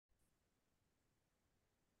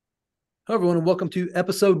Hello, everyone, and welcome to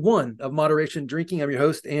episode 1 of Moderation Drinking. I'm your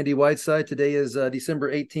host, Andy Whiteside. Today is December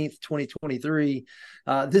 18th, 2023.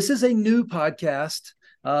 This is a new podcast.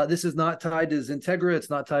 This is not tied to Zintegra. It's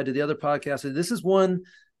not tied to the other podcasts. This is one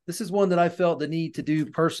that I felt the need to do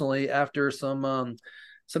personally after some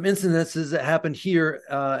incidences that happened here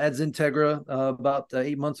at Zintegra about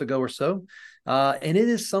 8 months ago or so. And it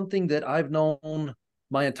is something that I've known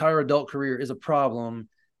my entire adult career is a problem,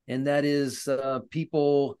 and that is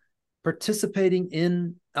people participating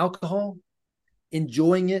in alcohol,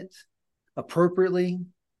 enjoying it appropriately.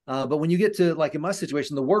 But when you get to, like in my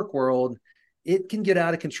situation, the work world, it can get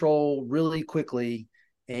out of control really quickly.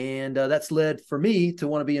 And that's led for me to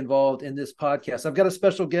want to be involved in this podcast. I've got a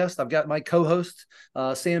special guest. I've got my co-host,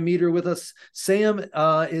 Sam Meader, with us. Sam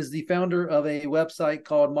is the founder of a website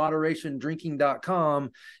called moderationdrinking.com.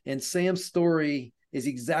 And Sam's story is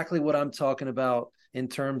exactly what I'm talking about in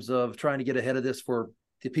terms of trying to get ahead of this for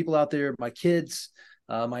the people out there, my kids,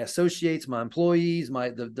 my associates, my employees,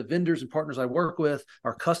 the vendors and partners I work with,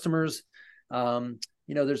 our customers.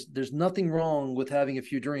 There's nothing wrong with having a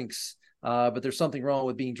few drinks, but there's something wrong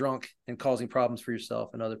with being drunk and causing problems for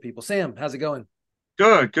yourself and other people. Sam, how's it going?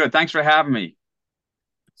 Good, good. Thanks for having me.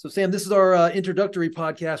 So, Sam, this is our introductory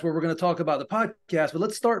podcast where we're going to talk about the podcast, but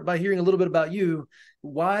let's start by hearing a little bit about you.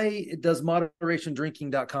 Why does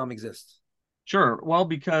moderationdrinking.com exist? Sure. Well,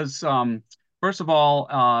 because first of all,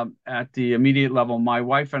 at the immediate level, my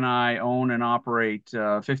wife and I own and operate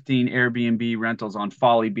 15 Airbnb rentals on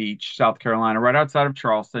Folly Beach, South Carolina, right outside of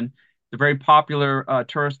Charleston. It's a very popular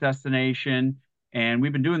tourist destination, and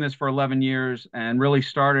we've been doing this for 11 years and really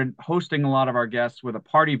started hosting a lot of our guests with a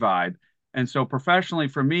party vibe. And so professionally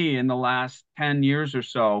for me in the last 10 years or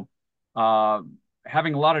so, uh,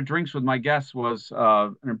 having a lot of drinks with my guests was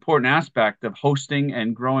an important aspect of hosting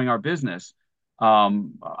and growing our business.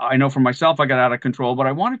 I know for myself, I got out of control, but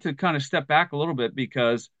I wanted to kind of step back a little bit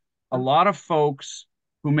because a lot of folks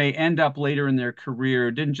who may end up later in their career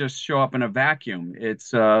didn't just show up in a vacuum.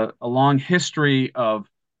 It's a long history of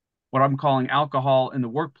what I'm calling alcohol in the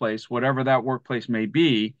workplace, whatever that workplace may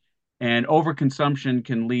be. And overconsumption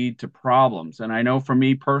can lead to problems. And I know for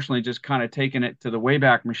me personally, just kind of taking it to the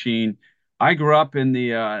Wayback Machine, I grew up in the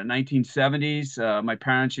 1970s. My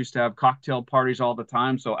parents used to have cocktail parties all the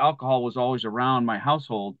time. So alcohol was always around my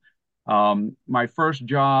household. My first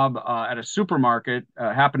job at a supermarket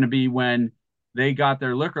happened to be when they got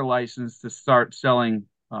their liquor license to start selling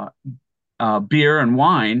beer and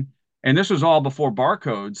wine. And this was all before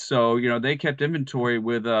barcodes. So, they kept inventory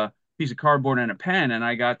with a piece of cardboard and a pen. And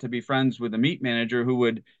I got to be friends with the meat manager who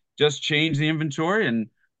would just change the inventory and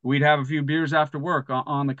we'd have a few beers after work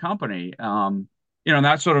on the company. And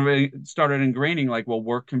that sort of started ingraining like, well,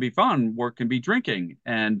 work can be fun, work can be drinking.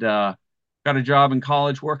 And got a job in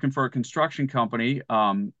college working for a construction company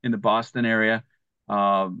in the Boston area.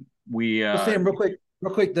 We So, Sam, real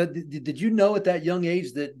quick, did you know at that young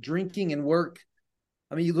age that drinking and work,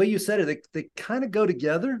 I mean, the way you said it, they kind of go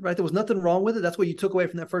together, right? There was nothing wrong with it. That's what you took away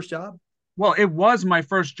from that first job. Well, it was my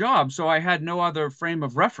first job, so I had no other frame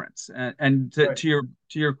of reference. And to, Right. to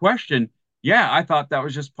your question, yeah, I thought that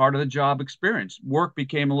was just part of the job experience. Work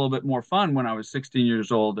became a little bit more fun when I was 16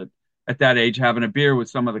 years old at that age, having a beer with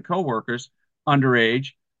some of the coworkers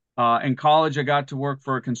underage. In college, I got to work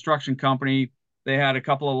for a construction company. They had a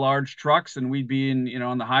couple of large trucks, and we'd be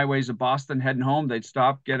on the highways of Boston heading home. They'd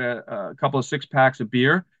stop, get a couple of six packs of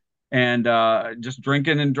beer and just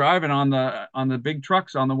drinking and driving on the big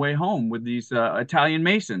trucks on the way home with these Italian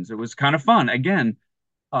Masons. It was kind of fun. Again,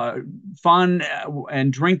 uh, fun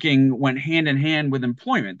and drinking went hand in hand with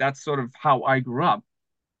employment. That's sort of how I grew up.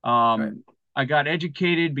 Right. I got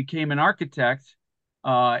educated, became an architect,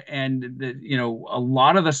 and a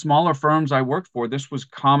lot of the smaller firms I worked for, this was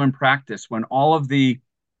common practice when all of the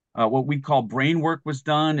what we call brain work was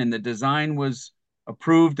done and the design was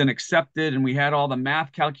approved and accepted and we had all the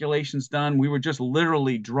math calculations done. We were just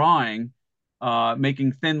literally drawing,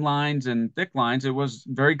 making thin lines and thick lines. It was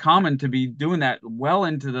very common to be doing that well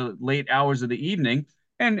into the late hours of the evening.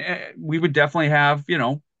 And we would definitely have,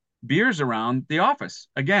 beers around the office.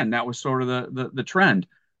 Again, that was sort of the trend.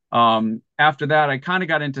 After that, I kind of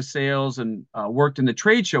got into sales and worked in the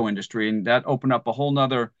trade show industry, and that opened up a whole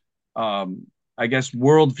nother I guess,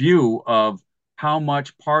 worldview of how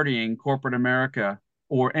much partying corporate America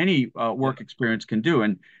or any Yeah. work experience can do.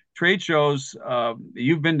 And trade shows,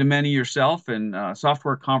 you've been to many yourself, and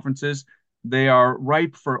software conferences, they are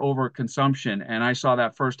ripe for overconsumption. And I saw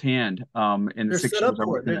that firsthand in the They're six set years up I for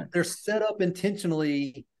worked it. in They're, it. they're set up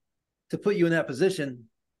intentionally to put you in that position,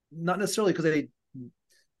 not necessarily because they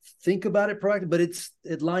think about it proactively, but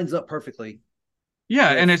it lines up perfectly Yeah,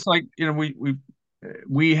 and with. it's like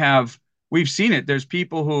we have. we've seen it. There's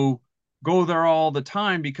people who go there all the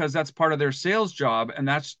time because that's part of their sales job and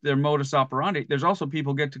that's their modus operandi. There's also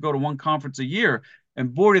people get to go to one conference a year,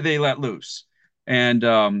 and boy, do they let loose. And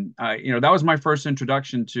that was my first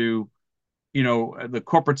introduction to the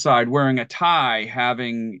corporate side, wearing a tie,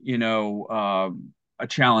 having a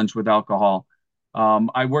challenge with alcohol.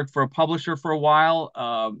 I worked for a publisher for a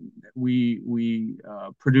while. We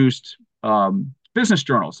produced business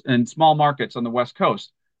journals in small markets on the West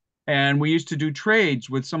Coast, and we used to do trades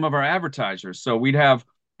with some of our advertisers. So we'd have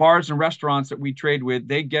bars and restaurants that we trade with.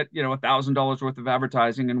 They get $1,000 worth of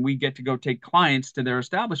advertising, and we get to go take clients to their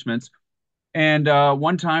establishments. And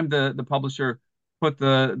one time the publisher put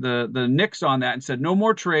the nix on that and said, no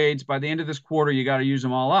more trades. By the end of this quarter, you got to use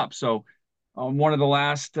them all up. So on one of the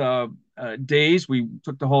last days, we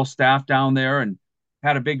took the whole staff down there and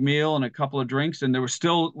had a big meal and a couple of drinks, and there was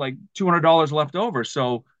still like $200 left over.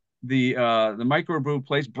 So the microbrew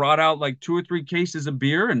place brought out like 2 or 3 cases of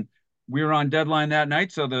beer, and we were on deadline that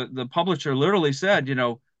night. So the publisher literally said,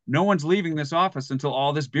 no one's leaving this office until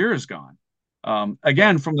all this beer is gone.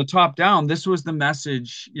 Again, from the top down, this was the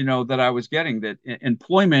message, that I was getting, that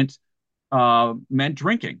employment meant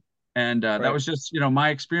drinking. And that Right. was just, my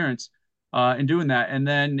experience in doing that. And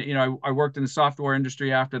then, I worked in the software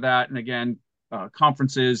industry after that. And again,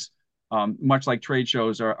 conferences, much like trade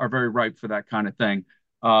shows, are very ripe for that kind of thing.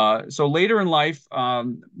 So later in life,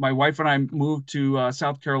 my wife and I moved to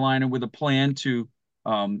South Carolina with a plan to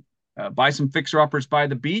buy some fixer-uppers by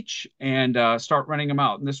the beach and start renting them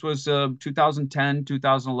out. And this was 2010,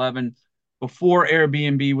 2011, before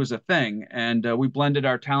Airbnb was a thing. And we blended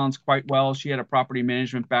our talents quite well. She had a property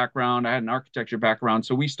management background. I had an architecture background.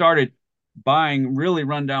 So we started buying really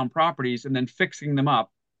rundown properties and then fixing them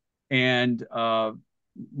up, and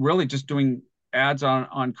really just doing ads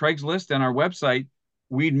on Craigslist and our website.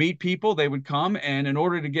 We'd meet people, they would come, and in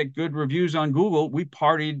order to get good reviews on Google, we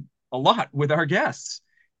partied a lot with our guests.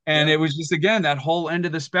 And Yeah. it was just, again, that whole end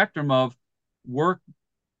of the spectrum of work,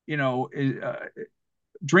 you know,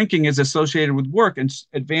 drinking is associated with work and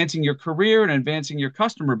advancing your career and advancing your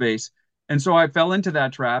customer base. And so I fell into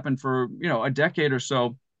that trap, and for a decade or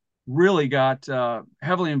so, really got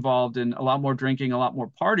heavily involved in a lot more drinking, a lot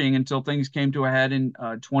more partying, until things came to a head in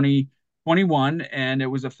 2021, and it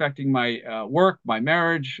was affecting my work, my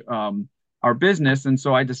marriage, our business. And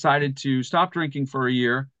so I decided to stop drinking for a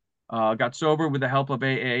year. Got sober with the help of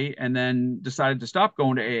AA, and then decided to stop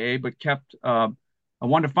going to AA, but kept. I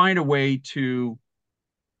wanted to find a way to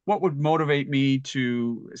what would motivate me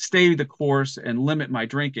to stay the course and limit my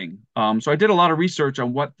drinking. So I did a lot of research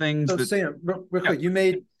on what things So that. Sam, real Yeah. quick,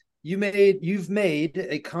 you've made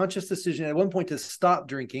a conscious decision at one point to stop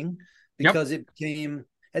drinking Yep. because it became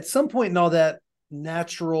at some point in all that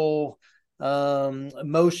natural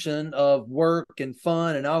emotion of work and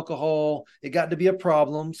fun and alcohol, it got to be a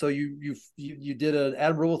problem. So you did an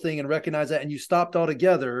admirable thing and recognized that, and you stopped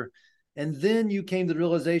altogether. And then you came to the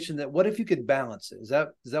realization that what if you could balance it? Is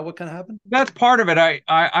that what kind of happened? That's part of it.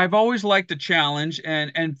 I've always liked a challenge,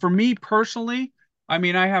 and for me personally, I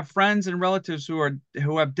mean, I have friends and relatives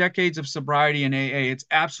who have decades of sobriety in AA. It's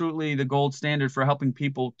absolutely the gold standard for helping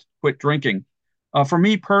people quit drinking. For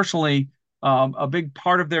me personally, a big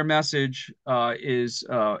part of their message is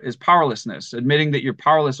powerlessness, admitting that you're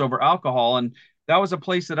powerless over alcohol, and that was a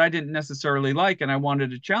place that I didn't necessarily like, and I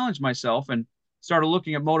wanted to challenge myself and started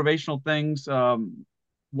looking at motivational things.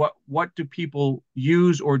 What do people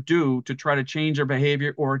use or do to try to change their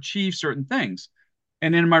behavior or achieve certain things?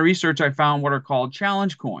 And in my research, I found what are called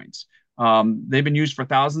challenge coins. They've been used for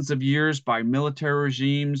thousands of years by military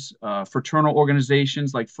regimes, fraternal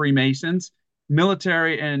organizations like Freemasons.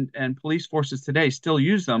 Military and police forces today still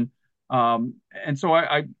use them. And so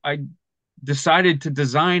I decided to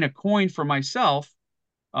design a coin for myself.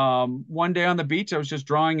 One day on the beach, I was just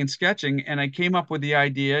drawing and sketching, and I came up with the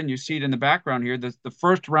idea, and you see it in the background here, the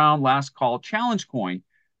first round, last call challenge coin,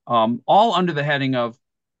 all under the heading of,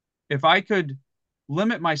 if I could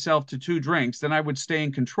limit myself to 2 drinks, then I would stay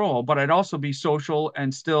in control, but I'd also be social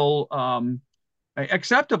and still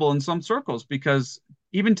acceptable in some circles, because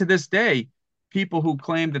even to this day, people who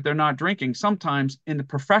claim that they're not drinking sometimes in the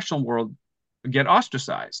professional world get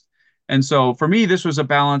ostracized. And so for me, this was a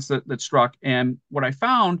balance that struck. And what I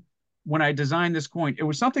found when I designed this coin, it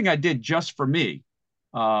was something I did just for me.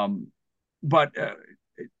 Um, but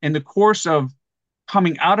in the course of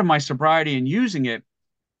coming out of my sobriety and using it,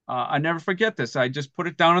 I never forget this. I just put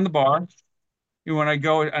it down on the bar. And when I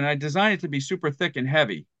go, and I designed it to be super thick and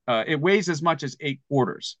heavy. It weighs as much as 8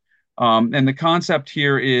 quarters. And the concept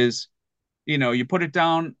here is, you put it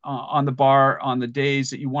down on the bar on the days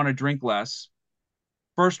that you want to drink less.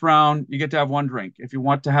 First round, you get to have one drink. If you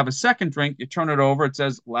want to have a second drink, you turn it over. It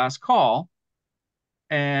says last call.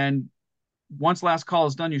 And once last call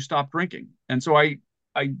is done, you stop drinking. And so I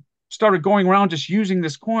started going around just using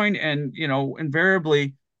this coin, and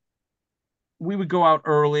invariably we would go out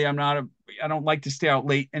early. I don't like to stay out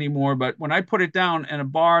late anymore, but when I put it down in a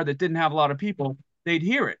bar that didn't have a lot of people, they'd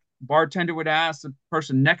hear it. Bartender would ask, the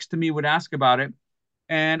person next to me would ask about it,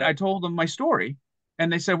 and I Yep. told them my story,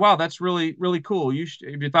 and they said, "Wow, that's really really cool.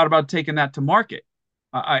 Have you thought about taking that to market?"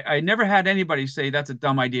 I never had anybody say that's a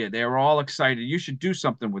dumb idea. They were all excited. You should do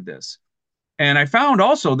something with this. And I found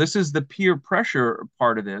also this is the peer pressure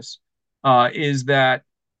part of this, is that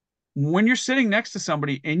when you're sitting next to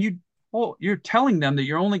somebody and you're telling them that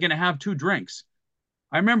you're only going to have two drinks.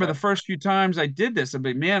 I remember the Right. first few times I did this, I'd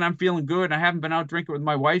be, man, I'm feeling good. I haven't been out drinking with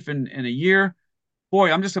my wife in a year.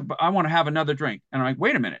 Boy, I want to have another drink. And I'm like,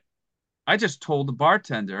 wait a minute. I just told the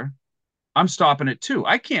bartender I'm stopping at two.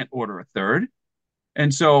 I can't order a third.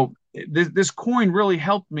 And so this coin really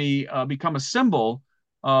helped me become a symbol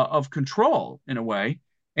of control in a way.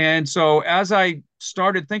 And so as I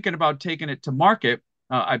started thinking about taking it to market,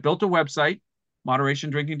 I built a website,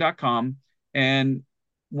 moderationdrinking.com. And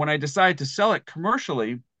when I decided to sell it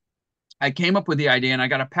commercially, I came up with the idea and I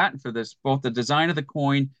got a patent for this, both the design of the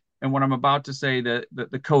coin and what I'm about to say,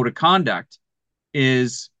 the code of conduct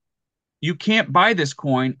is you can't buy this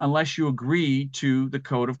coin unless you agree to the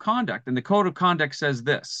code of conduct. And the code of conduct says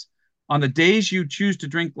this: on the days you choose to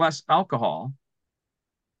drink less alcohol,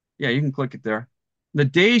 yeah, you can click it there. The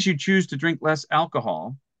days you choose to drink less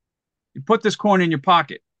alcohol, you put this coin in your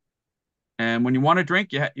pocket. And when you want to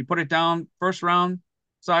drink, you put it down first round,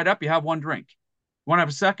 side up, you have one drink. You want to have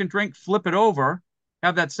a second drink, flip it over,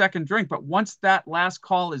 have that second drink. But once that last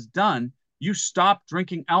call is done, you stop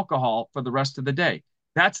drinking alcohol for the rest of the day.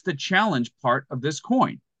 That's the challenge part of this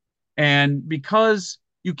coin. And because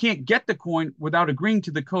you can't get the coin without agreeing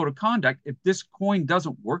to the code of conduct, if this coin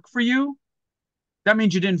doesn't work for you, that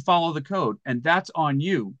means you didn't follow the code. And that's on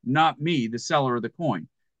you, not me, the seller of the coin.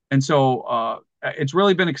 And so it's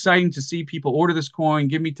really been exciting to see people order this coin,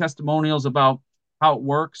 give me testimonials about how it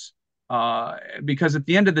works. Because at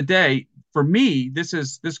the end of the day, for me,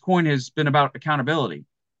 this coin has been about accountability.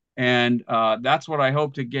 And that's what I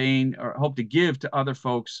hope to gain or hope to give to other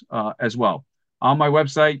folks as well. On my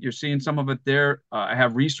website, you're seeing some of it there. I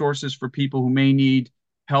have resources for people who may need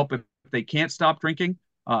help if they can't stop drinking.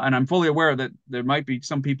 And I'm fully aware that there might be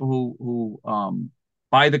some people who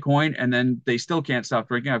buy the coin and then they still can't stop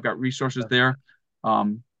drinking. I've got resources there.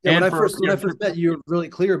 Yeah, when And I for first when I first met you, you were really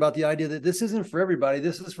clear about the idea that this isn't for everybody.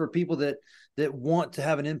 This is for people that want to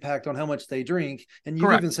have an impact on how much they drink. And you've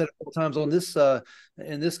correct. even said a couple times on this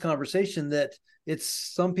in this conversation that it's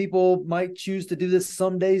some people might choose to do this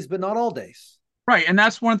some days, but not all days. Right. And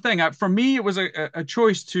that's one thing. For me, it was a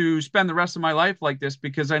choice to spend the rest of my life like this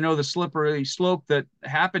because I know the slippery slope that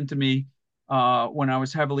happened to me when I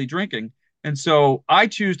was heavily drinking. And so I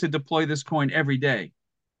choose to deploy this coin every day.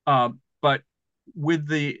 But with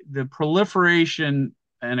the proliferation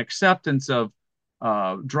and acceptance of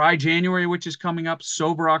dry January, which is coming up,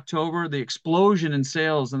 sober October, the explosion in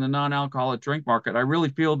sales in the non-alcoholic drink market, I really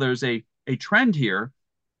feel there's a trend here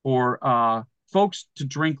for folks to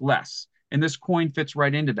drink less. And this coin fits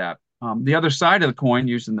right into that. The other side of the coin,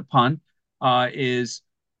 using the pun, is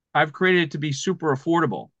I've created it to be super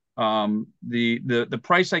affordable. The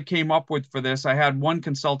price I came up with for this, I had one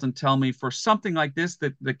consultant tell me for something like this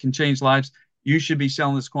that can change lives, you should be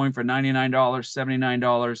selling this coin for $99,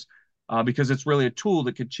 $79, because it's really a tool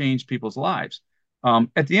that could change people's lives.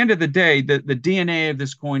 At the end of the day, the DNA of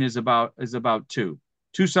this coin is about two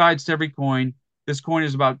sides to every coin. This coin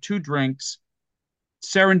is about two drinks.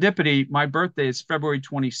 Serendipity, my birthday is February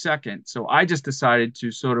 22nd. So I just decided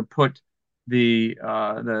to sort of put the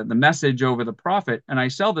message over the profit, and I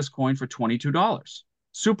sell this coin for $22.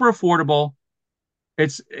 Super affordable.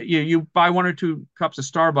 It's you buy one or two cups of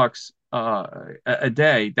Starbucks a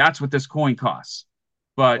day. That's what this coin costs.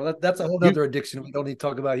 But Well, that's a whole you other addiction we don't need to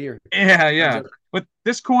talk about here. yeah, I'm yeah. joking. But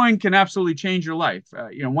this coin can absolutely change your life.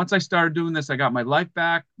 Once I started doing this, I got my life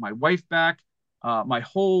back, my wife back. My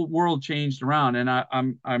whole world changed around, and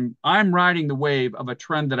I'm riding the wave of a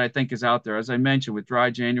trend that I think is out there. As I mentioned, with dry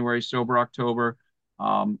January, sober October.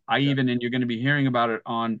 Yeah. And you're going to be hearing about it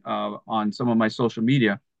on some of my social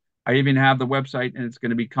media. I even have the website, and it's going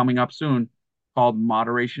to be coming up soon, called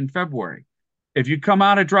Moderation February. If you come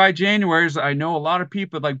out of dry Januaries, I know a lot of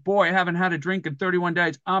people are like, boy, I haven't had a drink in 31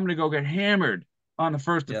 days. I'm going to go get hammered on the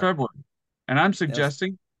 1st of Yeah. February. And I'm Yes.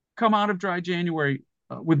 suggesting come out of dry January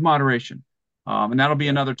with moderation. And that'll be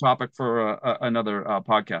Yeah. another topic for another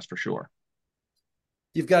podcast for sure.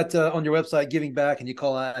 You've got on your website giving back, and you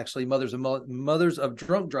call out actually mothers of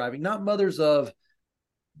drunk driving, not mothers of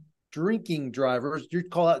drinking drivers. You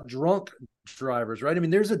call out drunk drivers, right? I mean,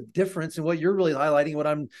 there's a difference in what you're really highlighting. What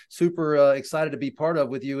I'm super excited to be part of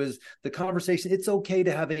with you is the conversation. It's okay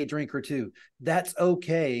to have a drink or two. That's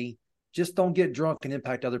okay. Just don't get drunk and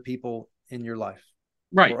impact other people in your life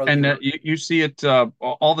Right. or other And people. you see it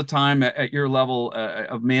all the time at your level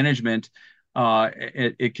of management.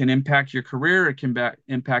 It can impact your career. It can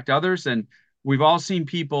impact others. And we've all seen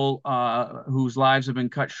people whose lives have been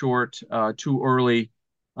cut short too early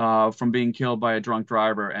from being killed by a drunk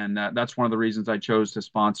driver. And that's one of the reasons I chose to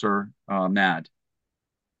sponsor MAD.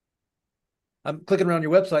 I'm clicking around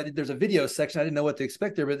your website. There's a video section. I didn't know what to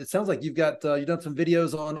expect there, but it sounds like you've done some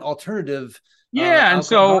videos on alternative Yeah. And alcohol,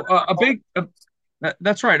 so non-alcoholic.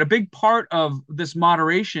 that's right. A big part of this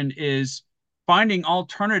moderation is finding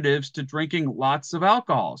alternatives to drinking lots of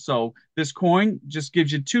alcohol. So this coin just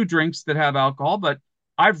gives you two drinks that have alcohol, but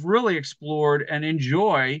I've really explored and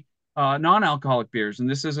enjoy non-alcoholic beers. And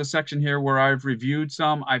this is a section here where I've reviewed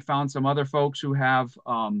some. I found some other folks who have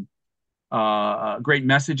a great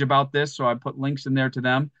message about this, so I put links in there to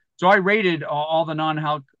them. So I rated all the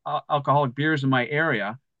non-alcoholic beers in my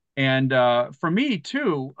area. And for me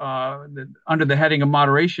too, under the heading of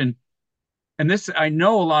moderation, and this I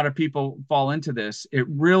know a lot of people fall into this. It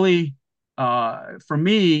really, for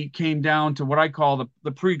me, came down to what I call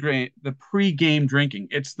the pre-game drinking.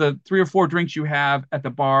 It's the three or four drinks you have at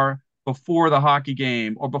the bar before the hockey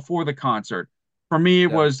game or before the concert. For me,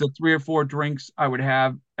 it Yeah. was the three or four drinks I would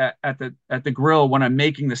have at the grill when I'm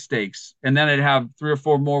making the steaks, and then I'd have three or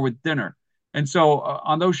four more with dinner. And so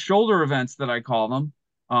on those shoulder events that I call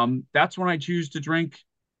them, that's when I choose to drink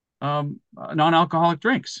non-alcoholic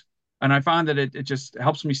drinks. And I find that it just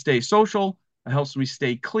helps me stay social, it helps me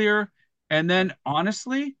stay clear. And then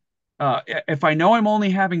honestly, if I know I'm only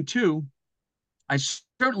having two, I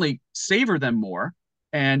certainly savor them more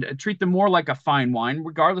and treat them more like a fine wine,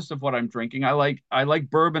 regardless of what I'm drinking. I like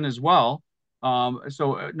bourbon as well.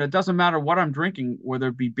 So it doesn't matter what I'm drinking, whether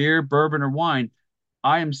it be beer, bourbon, or wine.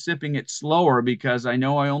 I am sipping it slower because I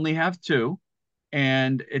know I only have two,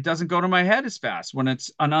 and it doesn't go to my head as fast when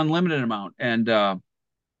it's an unlimited amount. And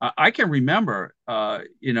I can remember,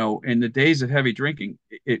 in the days of heavy drinking,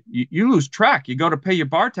 you lose track. You go to pay your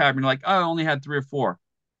bar tab, and you're like, oh, I only had three or four,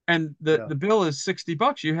 and the Yeah. the bill is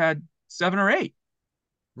 $60. You had seven or eight.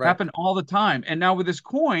 Right. Happen all the time. And now with this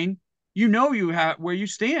coin, you know you have where you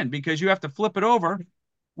stand because you have to flip it over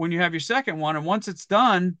when you have your second one, and once it's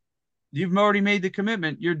done, you've already made the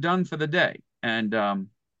commitment. You're done for the day, and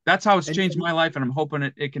that's how it's And, changed my life, and I'm hoping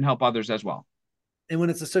it can help others as well. and when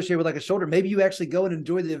it's associated with like a shoulder, maybe you actually go and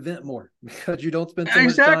enjoy the event more because you don't spend so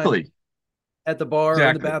much time Exactly. at the bar or in the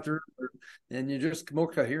Exactly. bathroom, and you're just more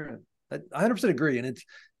coherent. I 100% agree, and it's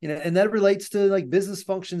and that relates to like business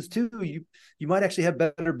functions too. You might actually have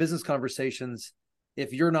better business conversations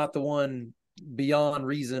if you're not the one beyond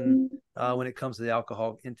reason when it comes to the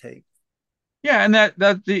alcohol intake. Yeah, and that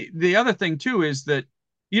the other thing too is that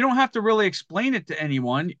you don't have to really explain it to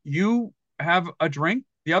anyone. You have a drink,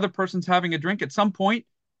 the other person's having a drink. At some point,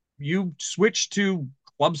 you switch to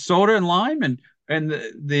club soda and lime, and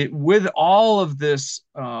the with all of this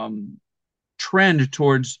trend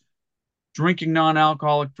towards drinking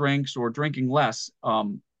non-alcoholic drinks or drinking less.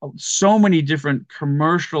 So many different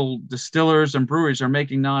commercial distillers and breweries are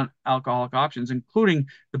making non-alcoholic options, including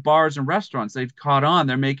the bars and restaurants. They've caught on.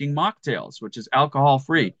 They're making mocktails, which is alcohol Yeah.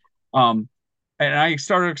 free. Um, and I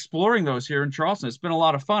started exploring those here in Charleston. It's been a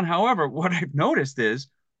lot of fun. However, what I've noticed is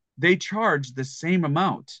they charge the same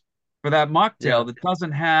amount for that Yeah. mocktail that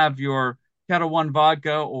doesn't have your Kettle One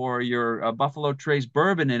vodka or your Buffalo Trace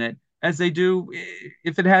bourbon in it as they do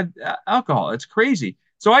if it had alcohol. It's crazy.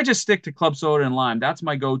 So I just stick to club soda and lime. That's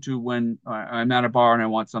my go-to when I'm at a bar and I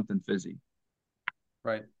want something fizzy.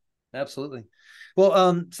 Right. Absolutely.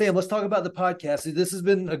 Well, Sam, let's talk about the podcast. This has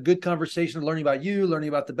been a good conversation, learning about you, learning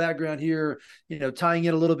about the background here, tying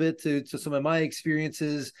it a little bit to some of my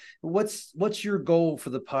experiences. What's your goal for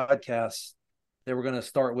the podcast that we're going to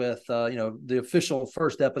start with, the official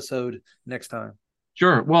first episode next time?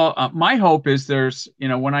 Sure. Well, my hope is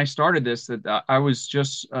when I started this, that I was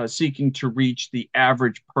just seeking to reach the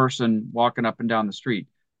average person walking up and down the street.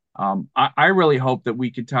 I really hope that we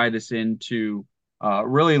could tie this into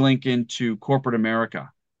really link into corporate America,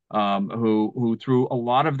 who through a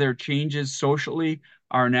lot of their changes socially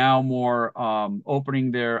are now more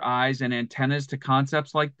opening their eyes and antennas to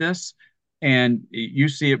concepts like this. And you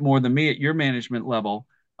see it more than me at your management level.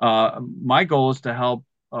 My goal is to help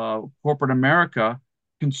corporate America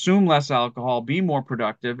consume less alcohol, be more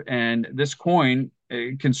productive, and this coin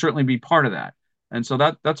can certainly be part of that. And so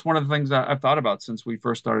that's one of the things that I've thought about since we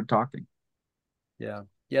first started talking. Yeah.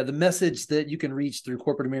 Yeah. The message that you can reach through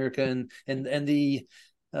corporate America and the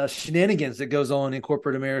shenanigans that goes on in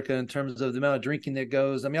corporate America in terms of the amount of drinking that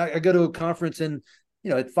goes. I mean, I go to a conference and,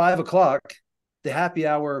 at 5 o'clock, the happy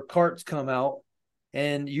hour carts come out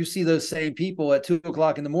and you see those same people at 2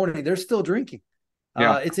 o'clock in the morning, they're still drinking.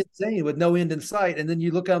 Yeah. It's insane with no end in sight. And then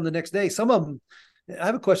you look on the next day, some of them, I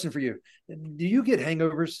have a question for you. Do you get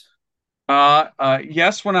hangovers?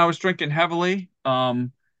 Yes, when I was drinking heavily,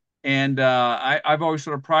 and I've always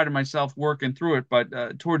sort of prided myself working through it.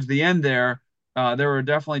 But towards the end there were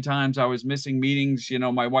definitely times I was missing meetings.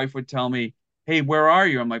 My wife would tell me, "Hey, where are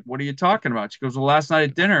you?" I'm like, "What are you talking about?" She goes, "Well, last night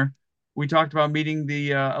at dinner, we talked about meeting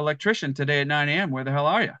the electrician today at 9 a.m. Where the hell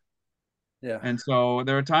are you?" Yeah. And so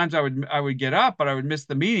there were times I would get up, but I would miss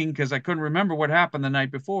the meeting because I couldn't remember what happened the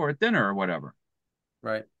night before at dinner or whatever.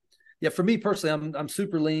 Right. Yeah, for me personally, I'm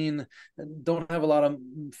super lean, don't have a lot of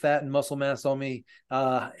fat and muscle mass on me.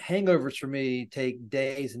 Hangovers for me take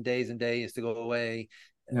days and days and days to go away.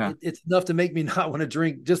 Yeah. It's enough to make me not want to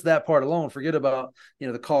drink just that part alone. Forget about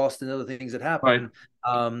the cost and other things that Right.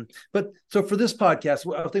 happen. But so for this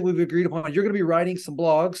podcast, I think we've agreed upon you're going to be writing some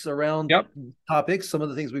blogs around Yep. topics, some of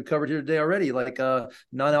the things we've covered here today already, like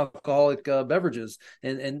non-alcoholic beverages,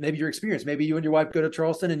 and maybe your experience. Maybe you and your wife go to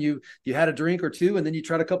Charleston and you had a drink or two, and then you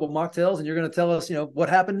tried a couple mocktails, and you're going to tell us what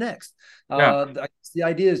happened next. Yeah. The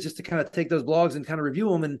idea is just to kind of take those blogs and kind of review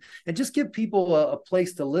them and just give people a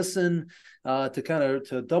place to listen, to kind of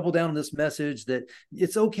to double down on this message that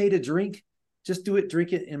it's okay to drink. Just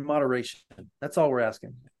drink it in moderation. That's all we're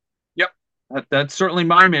asking. Yep. That's certainly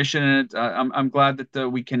my mission, and I'm glad that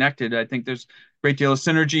we connected. I think there's a great deal of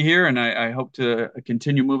synergy here, and I hope to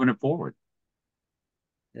continue moving it forward.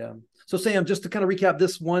 Yeah. So Sam, just to kind of recap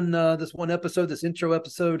this one episode, this intro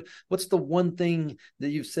episode, what's the one thing that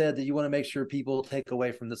you've said that you want to make sure people take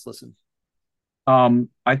away from this listen?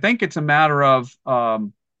 I think it's a matter of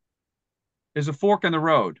there's a fork in the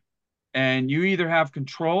road, and you either have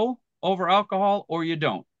control over alcohol or you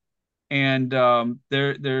don't. And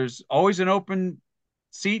there's always an open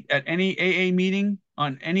seat at any AA meeting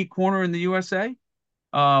on any corner in the USA.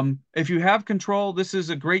 If you have control, this is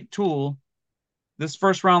a great tool. This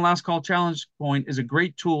first round, last call challenge point is a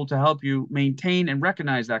great tool to help you maintain and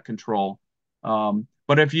recognize that control.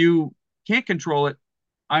 But if you can't control it,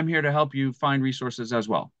 I'm here to help you find resources as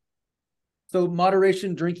well. So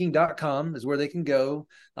moderationdrinking.com is where they can go.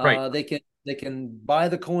 Right. They can buy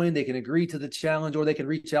the coin, they can agree to the challenge, or they can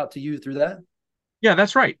reach out to you through that. Yeah,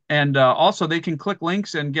 that's right. And also, they can click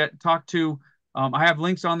links and get talked to. I have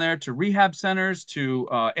links on there to rehab centers, to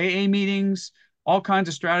AA meetings, all kinds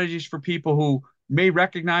of strategies for people who may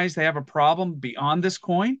recognize they have a problem beyond this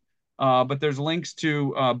coin. But there's links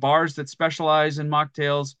to bars that specialize in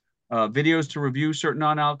mocktails, videos to review certain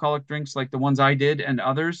non-alcoholic drinks like the ones I did and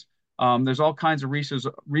others. There's all kinds of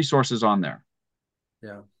resources on there.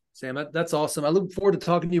 Yeah. Sam, that's awesome. I look forward to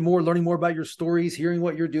talking to you more, learning more about your stories, hearing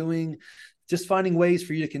what you're doing, just finding ways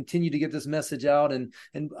for you to continue to get this message out. And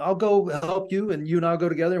I'll go help you, and you and I'll go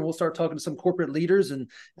together and we'll start talking to some corporate leaders.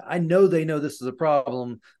 And I know they know this is a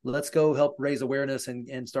problem. Let's go help raise awareness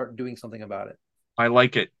and start doing something about it. I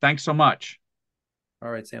like it. Thanks so much.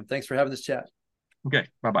 All right, Sam. Thanks for having this chat. Okay.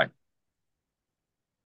 Bye bye.